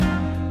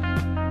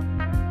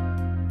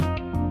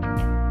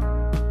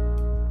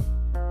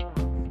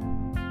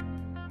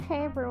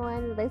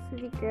this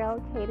is your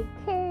girl Katie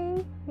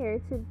K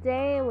here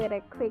today with a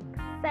quick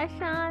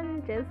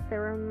session just to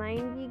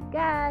remind you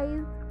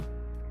guys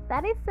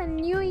that it's a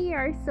new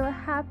year. So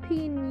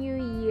happy new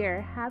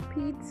year,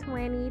 happy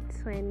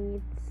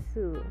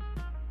 2022.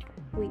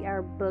 We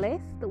are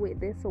blessed with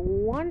this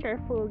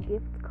wonderful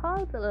gift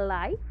called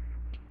life.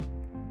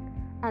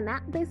 And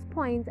at this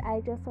point, I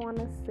just want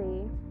to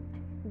say,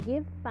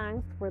 give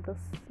thanks for the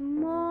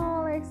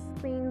smallest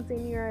things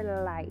in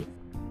your life.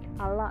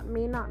 A lot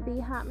may not be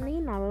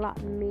happening, a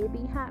lot may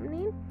be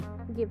happening.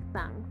 Give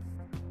thanks,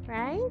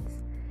 right?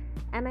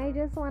 And I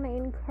just want to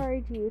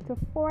encourage you to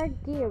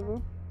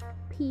forgive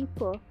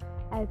people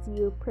as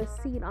you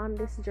proceed on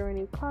this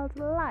journey called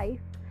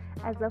life,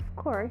 as of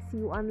course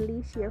you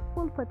unleash your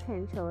full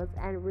potentials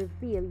and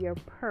reveal your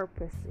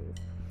purposes.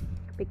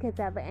 Because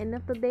at the end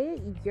of the day,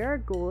 your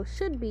goal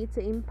should be to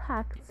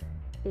impact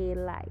a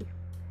life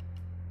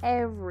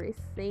every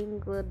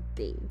single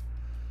day.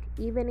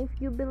 Even if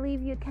you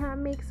believe you can't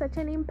make such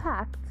an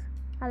impact,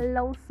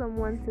 allow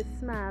someone to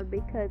smile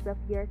because of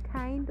your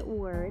kind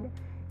word,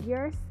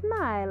 your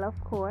smile, of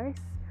course,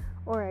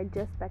 or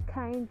just a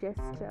kind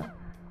gesture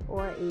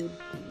or a deed.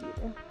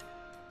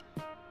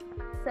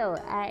 So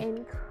I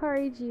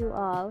encourage you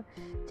all,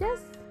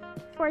 just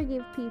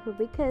forgive people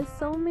because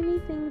so many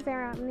things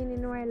are happening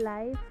in our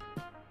life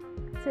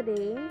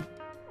today.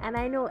 And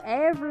I know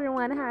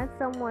everyone has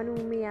someone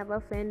who may have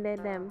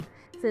offended them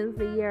since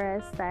the year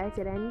has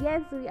started. And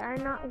yes, we are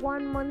not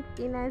 1 month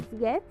in as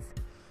yet,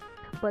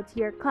 but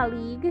your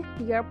colleague,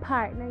 your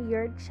partner,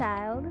 your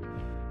child,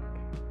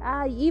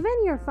 even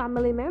your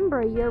family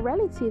member, your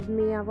relative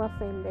may have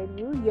offended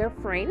you, your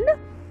friend.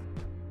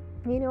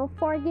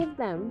 Forgive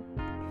them.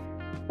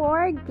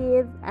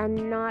 Forgive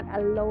and not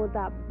allow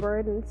that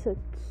burden to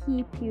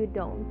keep you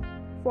down.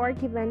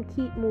 Forgive and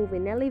keep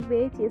moving.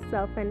 Elevate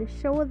yourself and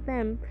show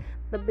them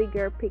the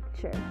bigger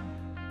picture.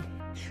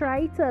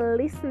 Try to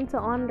listen to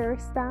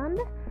understand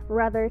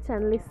rather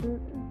than listen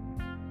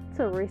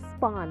to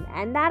respond.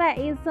 And that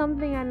is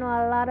something I know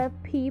a lot of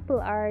people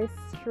are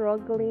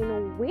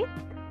struggling with.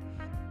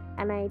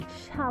 And I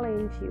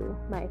challenge you,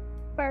 my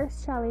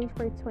first challenge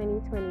for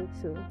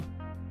 2022.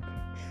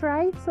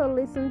 Try to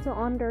listen to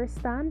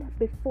understand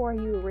before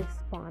you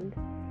respond,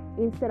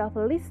 instead of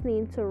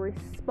listening to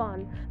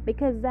respond,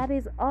 because that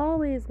is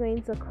always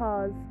going to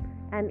cause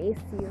an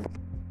issue.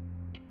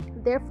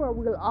 Therefore,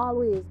 we'll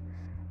always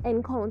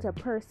encounter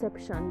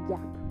perception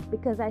gap,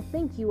 because I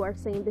think you are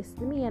saying this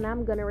to me and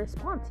I'm going to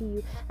respond to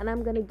you and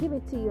I'm going to give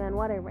it to you and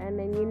whatever. And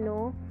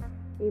then,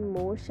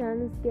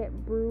 emotions get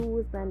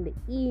bruised and the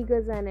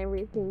egos and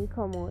everything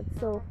come out.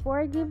 So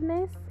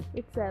forgiveness,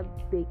 it's a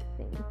big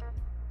thing.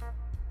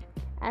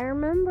 I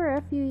remember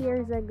a few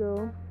years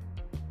ago,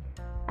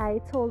 I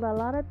told a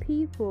lot of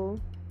people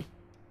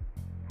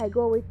I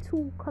go with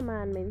 2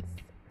 commandments,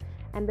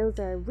 and those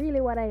are really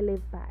what I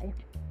live by: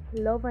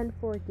 love and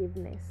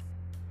forgiveness.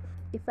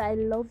 If I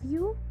love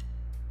you,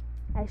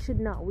 I should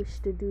not wish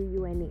to do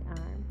you any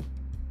harm.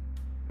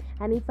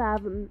 And if I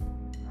have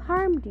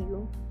harmed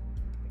you,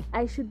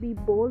 I should be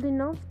bold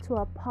enough to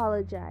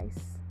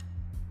apologize.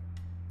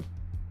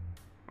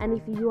 And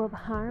if you have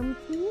harmed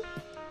me,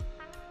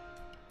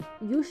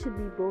 you should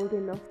be bold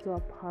enough to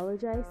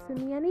apologize to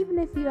me. And even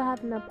if you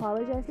haven't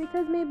apologized,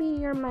 because maybe in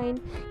your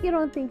mind you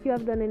don't think you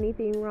have done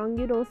anything wrong,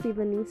 you don't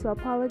even need to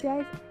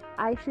apologize,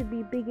 I should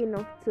be big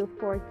enough to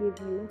forgive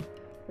you.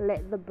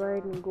 Let the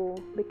burden go.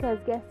 Because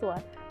guess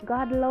what?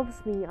 God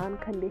loves me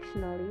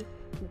unconditionally.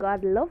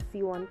 God loves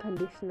you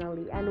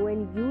unconditionally. And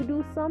when you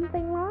do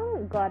something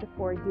wrong, God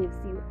forgives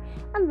you.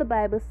 And the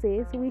Bible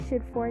says we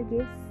should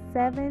forgive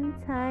 7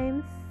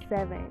 times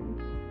 7.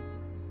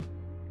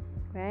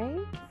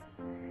 Right?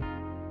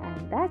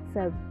 And that's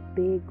a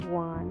big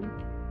one.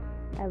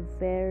 A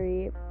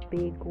very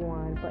big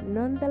one. But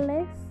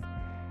nonetheless,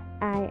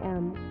 I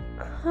am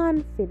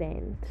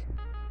confident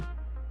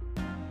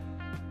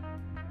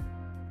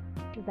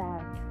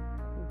that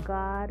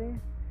God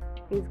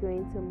is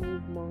going to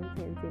move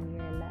mountains in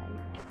your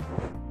life.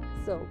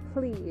 So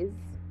please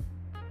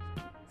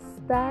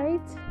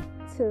start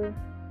to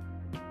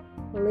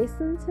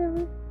listen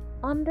to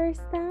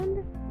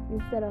understand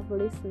instead of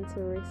listen to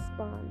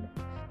respond.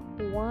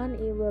 One,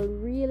 it will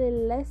really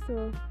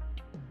lessen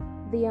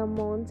the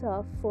amount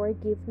of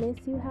forgiveness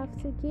you have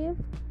to give.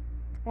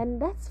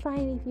 And that's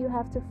fine if you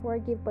have to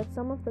forgive, but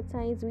some of the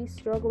times we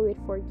struggle with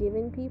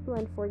forgiving people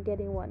and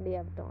forgetting what they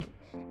have done.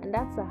 And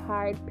that's a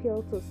hard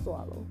pill to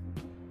swallow.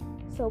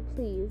 So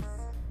please,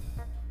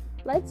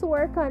 let's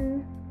work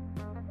on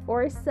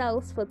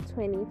ourselves for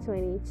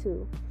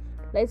 2022.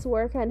 Let's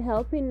work on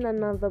helping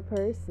another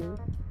person.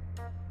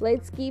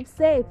 Let's keep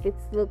safe.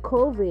 It's the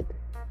COVID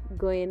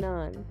going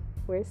on.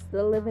 We're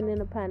still living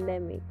in a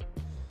pandemic.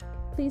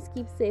 Please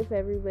keep safe,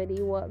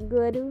 everybody. Walk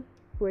good.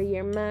 Wear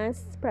your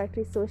masks.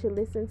 Practice social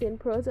distancing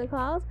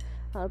protocols.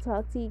 I'll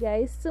talk to you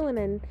guys soon.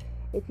 And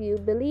if you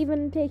believe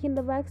in taking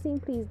the vaccine,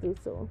 please do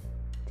so.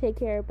 Take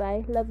care.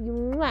 Bye. Love you.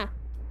 Mwah.